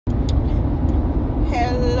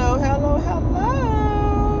Hello, hello,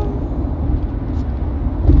 hello.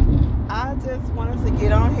 I just wanted to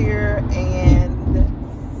get on here and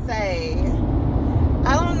say,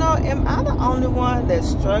 I don't know, am I the only one that's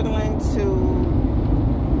struggling to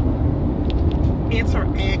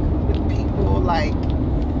interact with people like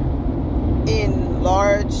in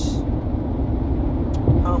large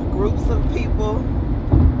groups of people?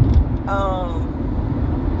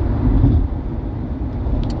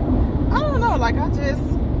 I don't know, like I just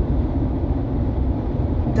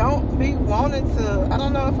don't be wanting to. I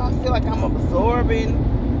don't know if I feel like I'm absorbing.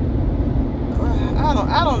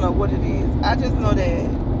 I don't know what it is. I just know that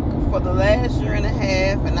for the last year and a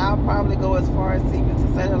half, and I'll probably go as far as even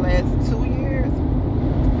to say the last 2 years,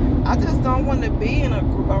 I just don't want to be in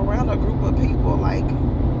around a group of people. Like,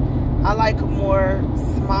 I like more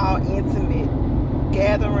small, intimate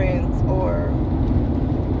gatherings, or,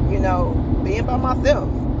 you know, being by myself.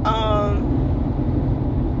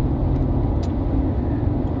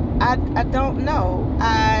 I don't know.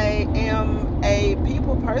 I am a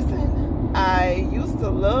people person. I used to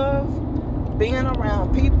love being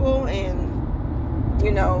around people, and,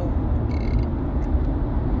 you know,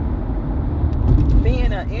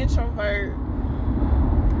 being an introvert,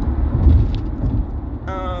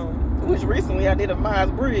 which recently I did a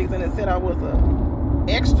Myers-Briggs and it said I was an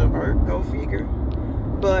extrovert, go figure.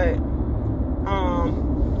 But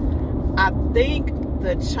I think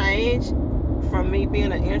the change from me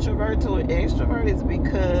being an introvert to an extrovert is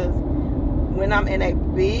because when I'm in a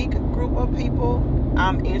big group of people,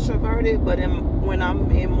 I'm introverted, but when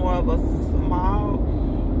I'm in more of a small,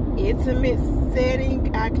 intimate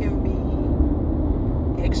setting, I can be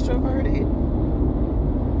extroverted.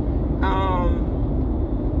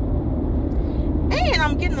 And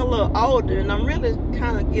I'm getting a little older, and I'm really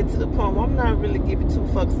kind of getting to the point where I'm not really giving two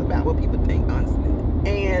fucks about what people think, honestly.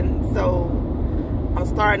 And so I'm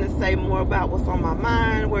starting to say more about what's on my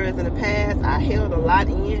mind, whereas in the past I held a lot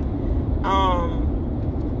in.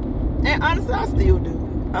 And honestly, I still do.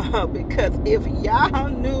 Because if y'all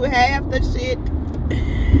knew half the shit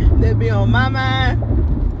that be on my mind,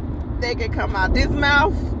 they can come out this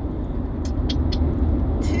mouth.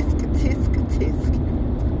 Tisk, tisk,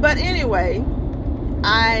 tisk. But anyway,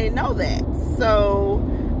 I know that. So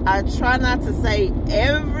I try not to say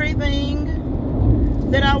everything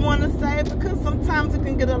that I want to say, because sometimes it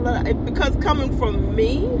can get a little, because coming from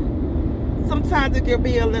me, sometimes it can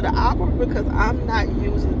be a little awkward because I'm not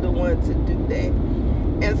usually the one to do that.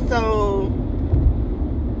 And so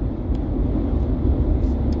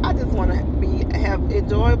I just want to have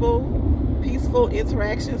enjoyable, peaceful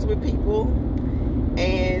interactions with people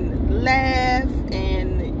and laugh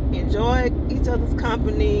and enjoy each other's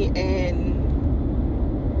company, and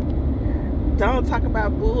don't talk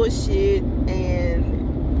about bullshit and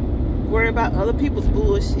worry about other people's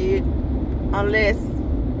bullshit unless,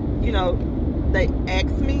 you know, they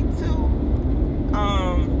ask me to.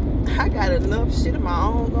 I got enough shit of my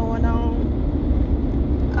own going on.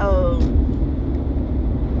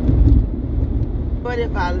 But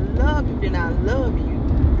if I love you, then I love you,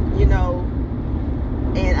 you know.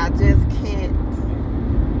 And I just can't,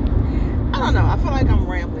 I don't know, I feel like I'm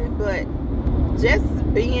rambling, but just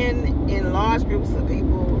being in large groups of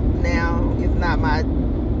people now is not my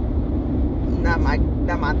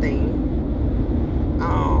thing.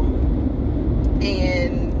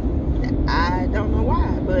 And I don't know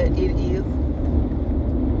why, but it is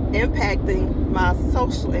impacting my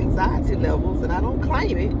social anxiety levels, and I don't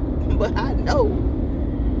claim it, but I know,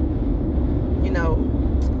 you know.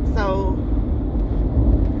 So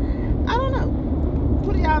I don't know.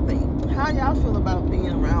 What do y'all think? How y'all feel about being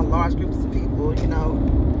around large groups of people? You know,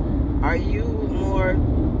 are you more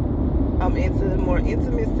into more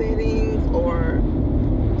intimate settings, or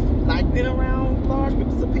like being around large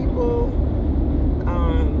groups of people?